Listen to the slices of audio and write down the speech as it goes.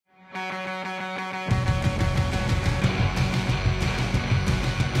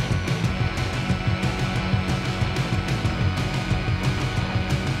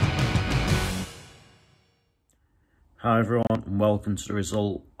Hi everyone, and welcome to the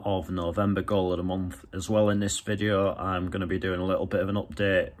result of November goal of the month. As well, in this video I'm going to be doing a little bit of an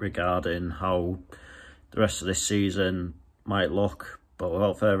update regarding how the rest of this season might look. But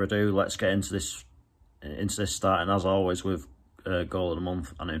without further ado, let's get into this starting as always with goal of the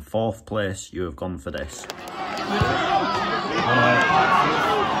month. And in fourth place you have gone for this.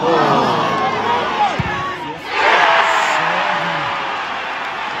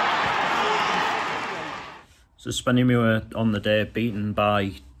 So Spennymoor on the day, beaten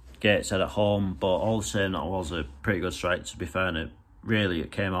by Gateshead at home, but all the same that was a pretty good strike, to be fair, and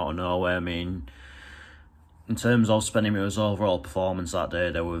it came out of nowhere. I mean, in terms of Spennymoor's overall performance that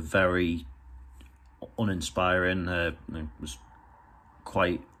day, they were very uninspiring. It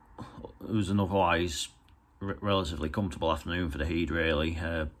was an otherwise relatively comfortable afternoon for the Heed, really.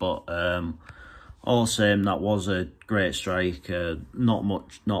 But all the same, that was a great strike. Not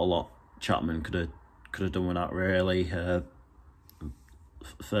a lot Chapman could have done with that, really.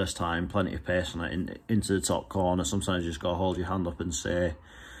 First time, plenty of pace on it into the top corner. Sometimes you just got to hold your hand up and say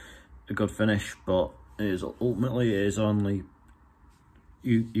a good finish, but ultimately it is only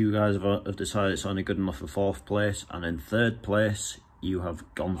you guys have decided it's only good enough for fourth place, and in third place you have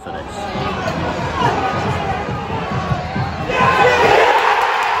gone for this.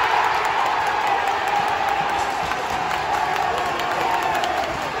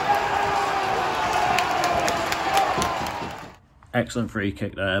 Excellent free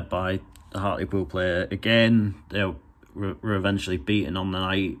kick there by the Hartlepool player. Again, they were eventually beaten on the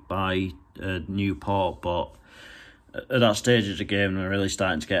night by Newport, but at that stage of the game, they're really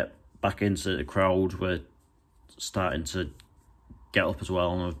starting to get back into the crowd. We're starting to get up as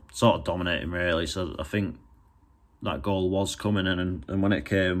well, and we're sort of dominating, really. So I think that goal was coming, and when it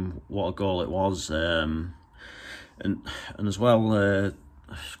came, what a goal it was. And as well,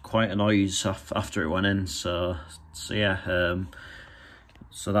 quite a noise after it went in. So yeah.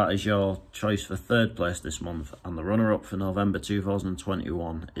 So that is your choice for third place this month, and the runner-up for November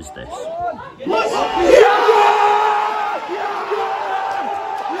 2021 is this.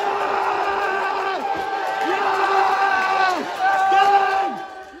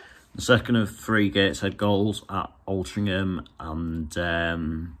 The second of three Gateshead goals at Altrincham, and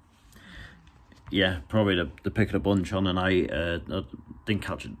yeah, probably the pick of the bunch on the night. I didn't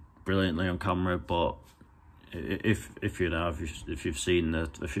catch it brilliantly on camera, but if you've seen the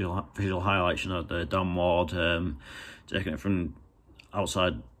visual highlights, you know, the Dan Ward taking it from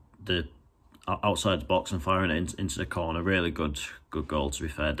outside the box and firing it into the corner. Really good goal, to be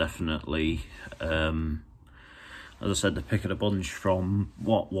fair. Definitely, as I said, the pick of the bunch from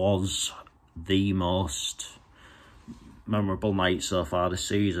what was the most memorable night so far this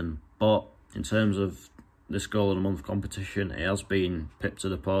season. But in terms of this goal of the month competition, it has been pipped to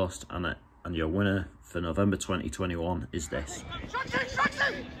the post, and your winner for November 2021 is this.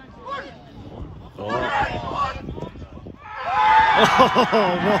 Oh,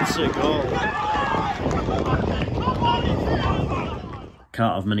 what a goal!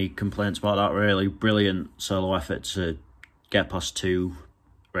 Can't have many complaints about that, really. Brilliant solo effort to get past two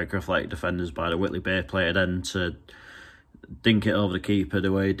Redcar Athletic defenders by the Whitley Bay player, then to dink it over the keeper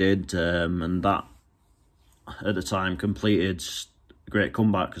the way he did, and that at the time completed a great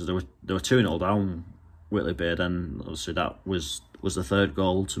comeback, because they were 2-0 down, Whitley Bay. Then obviously that was the third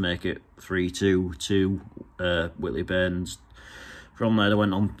goal to make it 3-2 to Whitley Bay, and from there they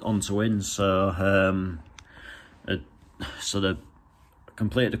went on to win. So they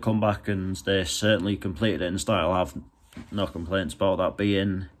completed the comeback, and they certainly completed it in style. I have no complaints about that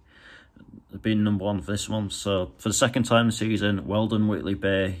being number one for this month. So for the second time this season, well done Whitley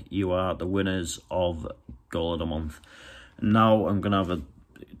Bay, you are the winners of goal of the month. Now I'm going to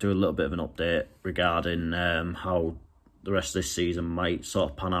do a little bit of an update regarding how the rest of this season might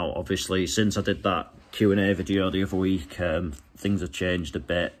sort of pan out. Obviously, since I did that Q&A video the other week, things have changed a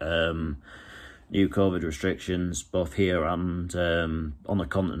bit. New COVID restrictions, both here and on the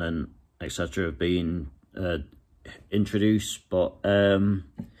continent, etc., have been introduced. But in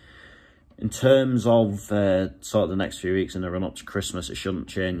terms of sort of the next few weeks in the run-up to Christmas, it shouldn't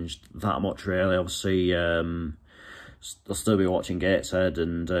change that much, really. Obviously, I'll still be watching Gateshead,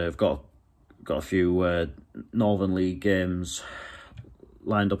 and I've got a few Northern League games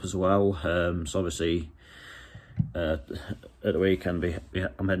lined up as well. So obviously, at the weekend,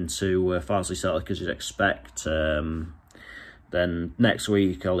 I'm heading to Farnsley Celtic, as you'd expect. Then next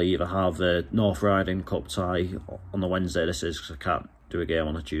week, I'll either have the North Riding Cup tie on the Wednesday. This is because I can't do a game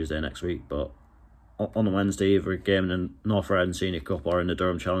on a Tuesday next week, but on the Wednesday, either a game in the North Riding Senior Cup or in the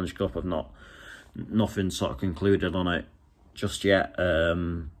Durham Challenge Cup. I've nothing sort of concluded on it just yet.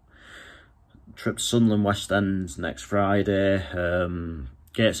 trip to Sunderland West End next Friday.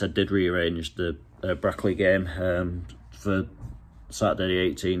 Gateshead did rearrange the Brackley game for Saturday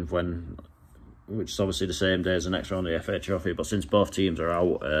the 18th, which is obviously the same day as the next round of the FA Trophy. But since both teams are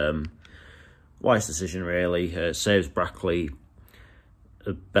out, wise decision really. Saves Brackley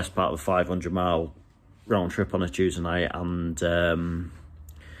the best part of a 500-mile round trip on a Tuesday night, and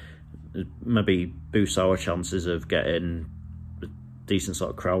maybe boosts our chances of getting a decent sort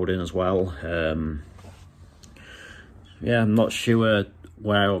of crowd in as well. Yeah, I'm not sure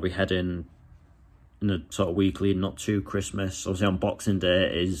where I'll be heading in the sort of week leading up to Christmas. Obviously on Boxing Day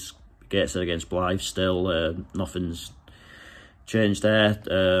it is Gateshead against Blythe still. Nothing's changed there.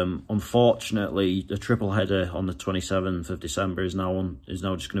 Unfortunately, the triple header on the 27th of December is now just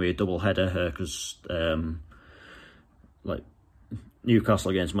going to be a double header because like Newcastle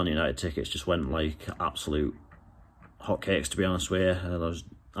against Man United tickets just went like absolute hotcakes, to be honest with you. There was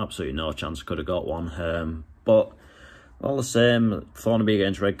absolutely no chance I could have got one. But all the same, Thornaby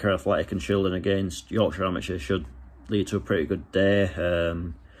against Redcar Athletic and Shildon against Yorkshire Amateur should lead to a pretty good day.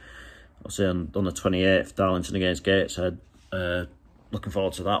 I'll say on the 28th, Darlington against Gateshead. Looking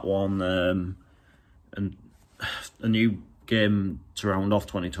forward to that one. And a new game to round off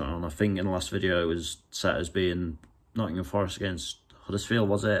 2021. I think in the last video it was set as being Nottingham Forest against Huddersfield,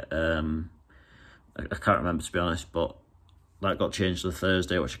 was it? I can't remember, to be honest, but that got changed to the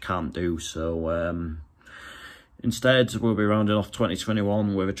Thursday, which I can't do. So instead, we'll be rounding off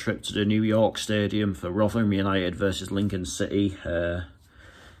 2021 with a trip to the New York Stadium for Rotherham United versus Lincoln City.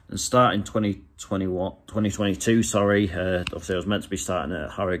 And starting 2022, sorry, obviously I was meant to be starting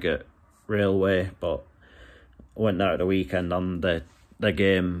at Harrogate Railway, but I went out at the weekend and their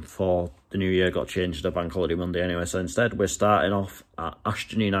game for the new year got changed to Bank Holiday Monday anyway. So instead, we're starting off at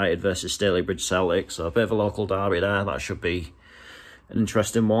Ashton United versus Stalybridge Celtic. So a bit of a local derby there. That should be an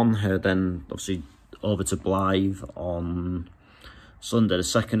interesting one. Then obviously over to Blythe on Sunday the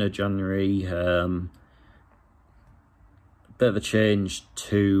 2nd of January. Bit of a change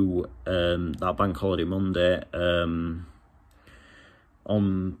to that Bank Holiday Monday.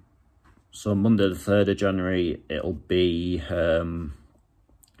 So Monday the 3rd of January, it'll be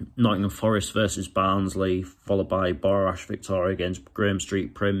Nottingham Forest versus Barnsley, followed by Borough Victoria against Graham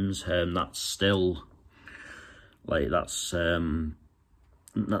Street Prims. That's still like that's the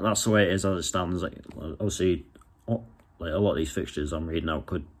way it is as it stands. Like obviously, like a lot of these fixtures I'm reading out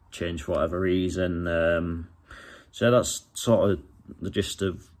could change for whatever reason. So that's sort of the gist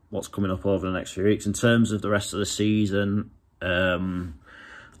of what's coming up over the next few weeks. In terms of the rest of the season,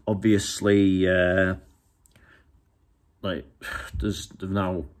 obviously, like they've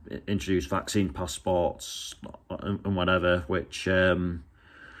now introduced vaccine passports and whatever, which I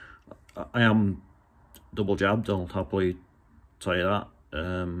am double jabbed, I'll happily tell you that.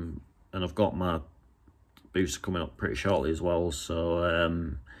 And I've got my booster coming up pretty shortly as well. So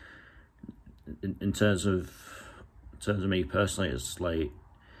in terms of me personally, it's like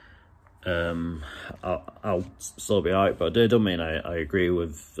I'll still be alright, but it doesn't mean I agree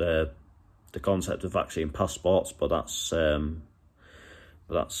with the concept of vaccine passports. But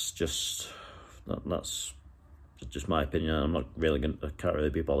that's just my opinion. I'm not really I can't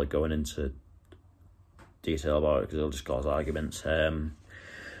really be bothered going into detail about it because it'll just cause arguments.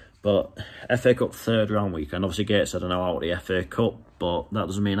 But FA Cup 3rd round weekend, obviously Gateshead are now out of the FA Cup, but that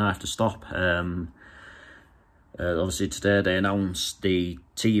doesn't mean I have to stop. Obviously today they announced the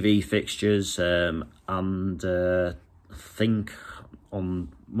TV fixtures, and I think on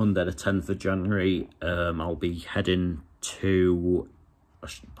Monday the 10th of January I'll be heading to,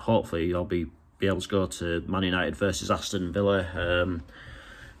 hopefully I'll be able to go to Man United versus Aston Villa.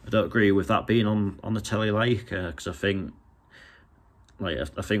 I don't agree with that being on the telly, like, because I think when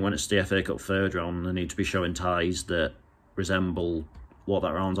it's the FA Cup 3rd round, they need to be showing ties that resemble what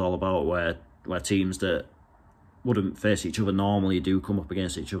that round's all about, where teams that wouldn't face each other normally do come up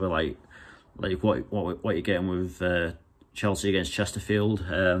against each other, like what you're getting with Chelsea against Chesterfield.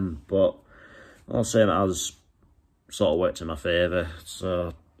 But I'll say it has sort of worked in my favour,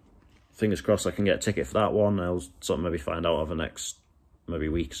 so fingers crossed I can get a ticket for that one. I'll sort of maybe find out over the next maybe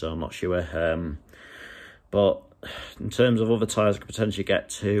week, so I'm not sure. But in terms of other ties I could potentially get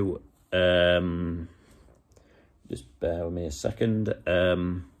to, just bear with me a second.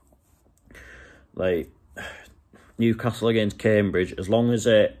 Like Newcastle against Cambridge, as long as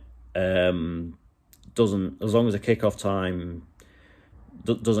it as long as the kick-off time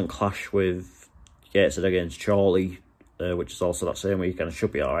doesn't clash with Gateshead against Chorley, which is also that same weekend, I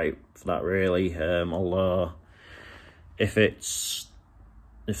should be alright for that really. Although if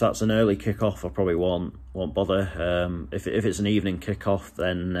that's an early kick-off, I probably won't bother. If it's an evening kick-off,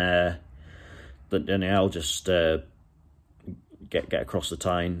 then then I'll just get across the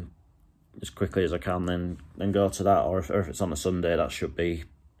Tyne as quickly as I can, then go to that. Or if it's on a Sunday, that should be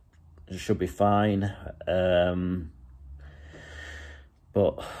fine.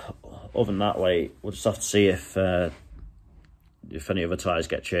 But other than that, like, we'll just have to see if any other ties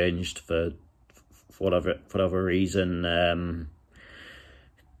get changed for whatever reason.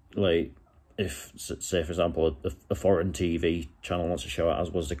 Like, if, say for example, a foreign TV channel wants to show it, as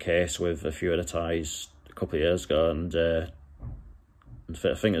was the case with a few of the ties a couple of years ago, and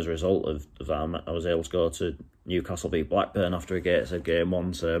I think as a result of that, I was able to go to Newcastle v Blackburn after a Gateshead game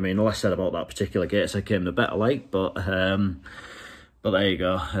on. So I mean, the less said about that particular Gateshead game, the better. Like, but there you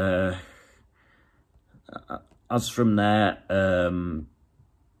go. As from there,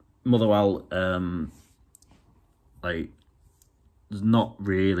 Motherwell, like, there's not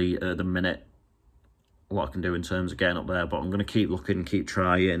really at the minute a lot I can do in terms of getting up there, but I'm going to keep looking, keep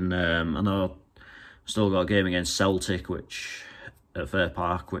trying. I know I've still got a game against Celtic, which at Fair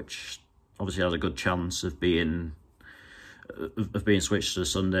Park, which obviously has a good chance of being switched to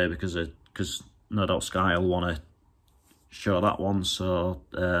Sunday because no doubt Sky will want to show that one. So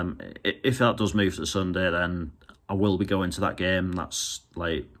if that does move to Sunday, then I will be going to that game. That's,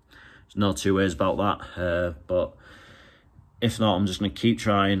 like, there's no two ways about that. But if not, I'm just going to keep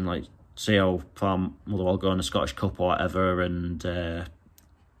trying, like, see how far Motherwell go in the Scottish Cup or whatever, and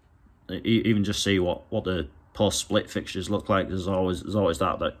even just see what the post-split fixtures look like. There's always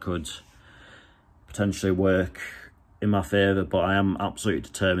that could potentially work in my favour, but I am absolutely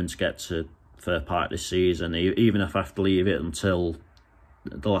determined to get to Fair Park this season. Even if I have to leave it until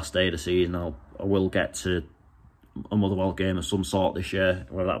the last day of the season, I will get to a Motherwell game of some sort this year,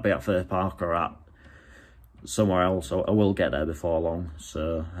 whether that be at Fair Park or at somewhere else. I will get there before long.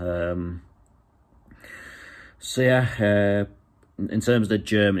 So yeah, in terms of the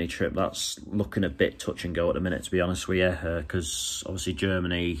Germany trip, that's looking a bit touch and go at the minute, to be honest with you, because obviously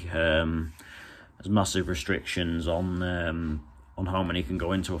Germany has massive restrictions on how many can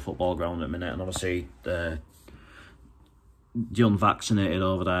go into a football ground at the minute, and obviously the unvaccinated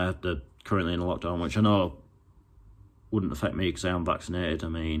over there, they're currently in a lockdown, which I know wouldn't affect me because I am vaccinated. I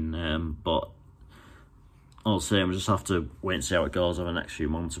mean, but all the same, we just have to wait and see how it goes over the next few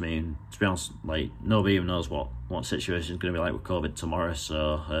months. I mean, to be honest, like, nobody even knows what situation is going to be like with COVID tomorrow.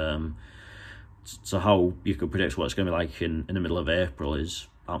 So, so how you could predict what it's going to be like in the middle of April is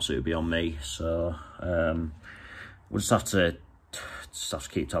absolutely beyond me. So, we'll just have to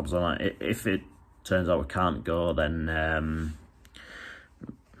keep tabs on it. If it turns out we can't go, then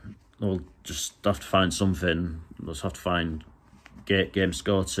we'll just have to find something. We'll just have to find games to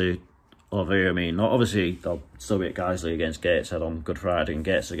go to over here. I mean, obviously there'll still be at Guiseley against Gateshead on Good Friday and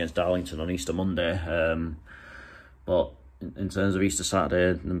Gateshead against Darlington on Easter Monday. But in terms of Easter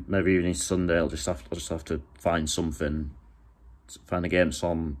Saturday and maybe even Easter Sunday, I'll just have to find something, find a game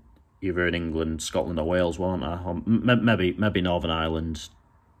on either in England, Scotland or Wales, won't I? Or maybe Northern Ireland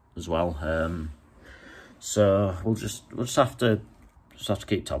as well. So we'll just have to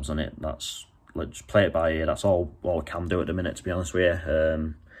keep tabs on it. That's, like, just play it by ear. That's all I can do at the minute, to be honest with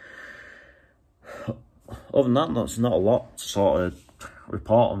you. Other than that, that's not a lot to sort of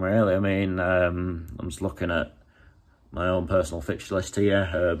report on, really. I mean, I'm just looking at my own personal fixture list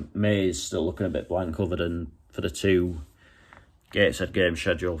here. May is still looking a bit blank other than for the two Gateshead games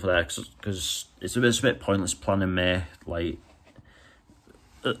scheduled for there, because it's a bit pointless planning May, like,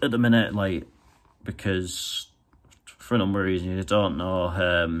 at the minute, like, because for a number of reasons you don't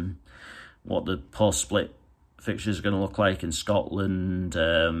know what the post-split fixtures are going to look like in Scotland.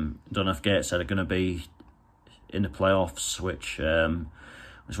 Don't know if Gateshead are going to be in the playoffs, which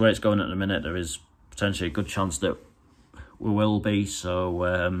way it's going at the minute, there is potentially a good chance that we will be. So,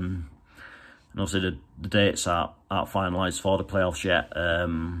 and obviously the dates aren't finalised for the playoffs yet.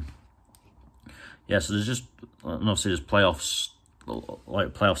 Yeah, so there's just, and obviously there's playoffs,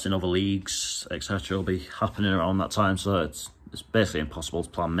 like playoffs in other leagues, etc. will be happening around that time. So it's basically impossible to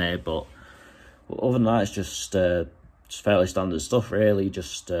plan May, but other than that, it's just fairly standard stuff, really.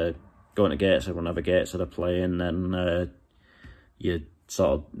 Just going to Gateshead whenever Gateshead are playing, then your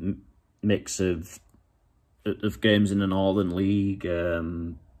sort of mix of games in the Northern League,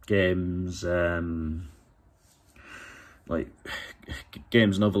 games like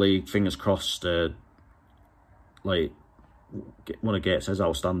games in other league. Fingers crossed, like one of Gateshead's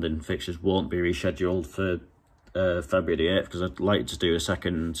outstanding fixtures won't be rescheduled for February the 8th, because I'd like to do a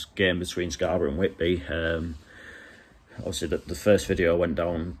second game between Scarborough and Whitby. Obviously the first video went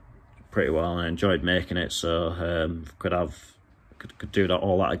down pretty well and I enjoyed making it, so could do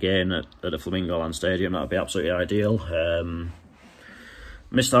all that again at the Flamingo Land Stadium. That'd be absolutely ideal.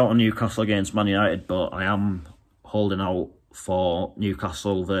 Missed out on Newcastle against Man United, but I am holding out for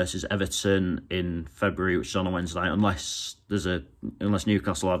Newcastle versus Everton in February, which is on a Wednesday night, unless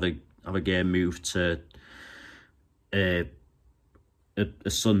Newcastle have a game moved to a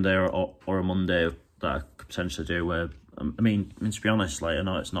Sunday or a Monday that I could potentially do. I mean, to be honest, like, I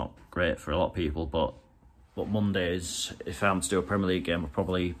know it's not great for a lot of people, but Mondays, if I'm to do a Premier League game, are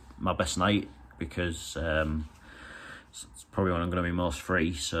probably my best night, because it's probably when I'm going to be most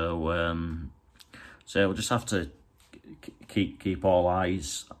free. So we'll just have to keep all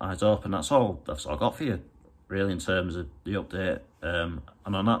eyes open. That's all I got for you, really, in terms of the update. And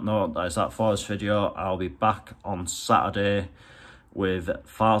on that note, that is that for this video. I'll be back on Saturday with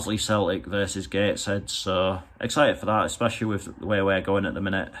Farsley Celtic versus Gateshead. So excited for that, especially with the way we're going at the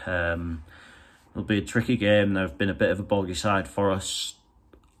minute. It'll be a tricky game. They've been a bit of a boggy side for us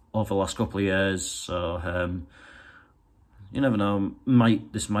over the last couple of years. So you never know.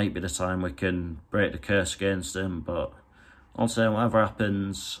 This might be the time we can break the curse against them. But I'll say, whatever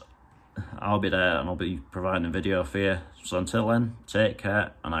happens, I'll be there and I'll be providing a video for you. So until then, take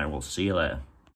care, and I will see you later.